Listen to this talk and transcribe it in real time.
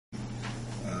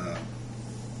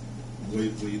the way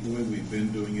we've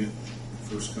been doing it the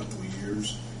first couple of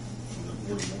years from the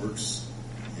Board of Works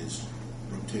is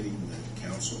rotating the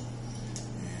council,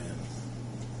 and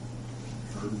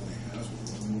Herb only has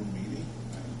one more meeting.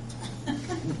 A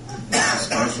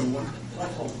special one.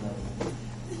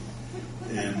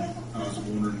 And I'm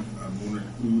wondering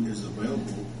who is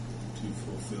available to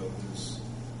fulfill his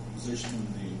position in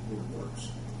the Board of Works.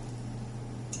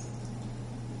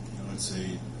 Let's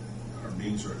say our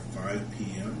meetings are at 5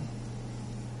 p.m.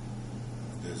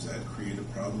 Does that create a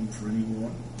problem for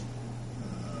anyone?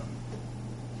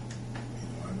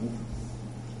 I'm open.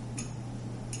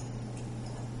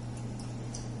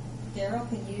 Daryl,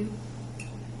 can you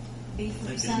be from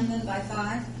Sunman by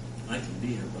 5? I can be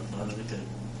here, but I think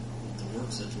with the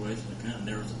work situation, it kind of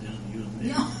narrows it down to you and me.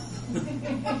 No.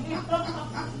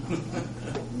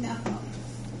 No.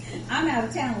 I'm out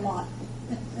of town a lot.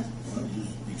 Well,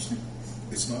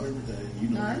 it's not every day. You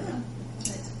know. No, I know.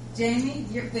 Jamie,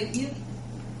 but you.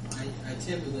 I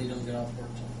typically don't get off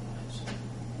work till 5.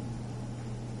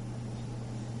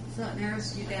 So it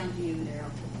narrows you down to you,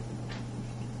 Daryl.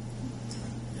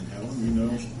 And Helen, you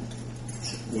know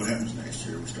what happens next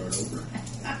year? We start over,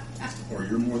 or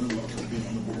you're more than welcome to be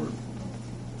on the board.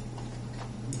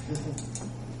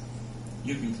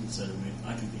 You can consider me.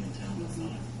 I can be in town by 5.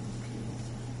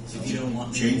 So if you don't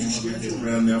want me, Change your schedule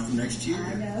around now for next year.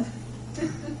 I know.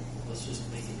 Let's just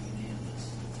make it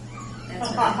unanimous.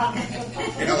 That's right.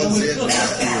 Helen's it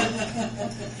next year.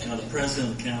 Now, the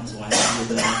president of the council, I have to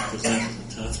do that because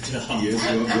that was a tough job.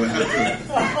 Yes, we'll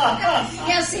have to.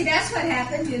 Yeah, see, that's what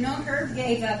happened. You know, Herb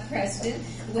gave up president,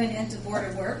 went into Board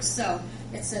of Works, so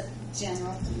it's a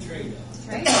general Trade-off.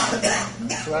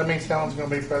 trade-off. So that means Helen's going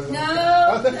to be president?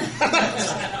 No.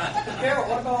 Carol,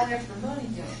 what about all the extra money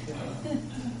you got?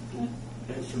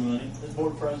 Extra money? The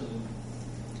board president.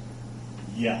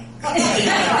 Yeah. Must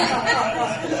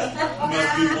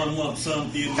be one lump sum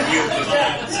at the end of the year, but I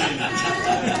haven't seen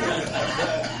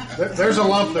it. There's a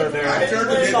lump there, Darren.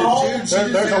 There's a lump.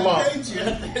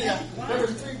 There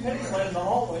was 3 pennies laying in the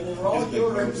hallway. They were all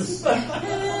yours. That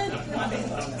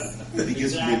he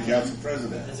gets to be a council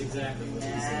president. That's exactly what he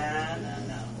said.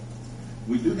 No.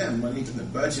 We do have money in the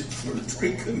budget for the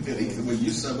tree committee. Can we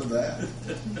use some of that?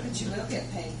 But you will get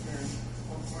paid for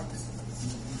works.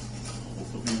 We'll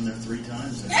put me in there 3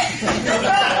 times.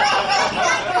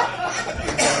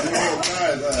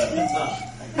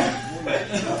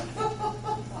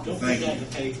 Don't Thank forget you.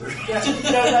 the paper.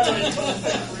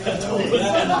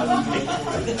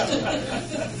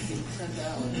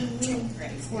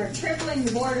 We're tripling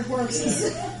the Board of Works.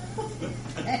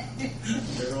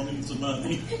 They're only some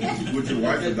money. Would your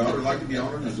wife and daughter like to be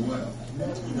honored as well?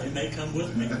 They may come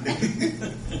with me.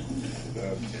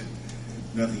 Okay.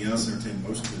 Nothing else. Entertain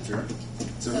motion to adjourn.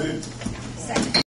 So moved. Second.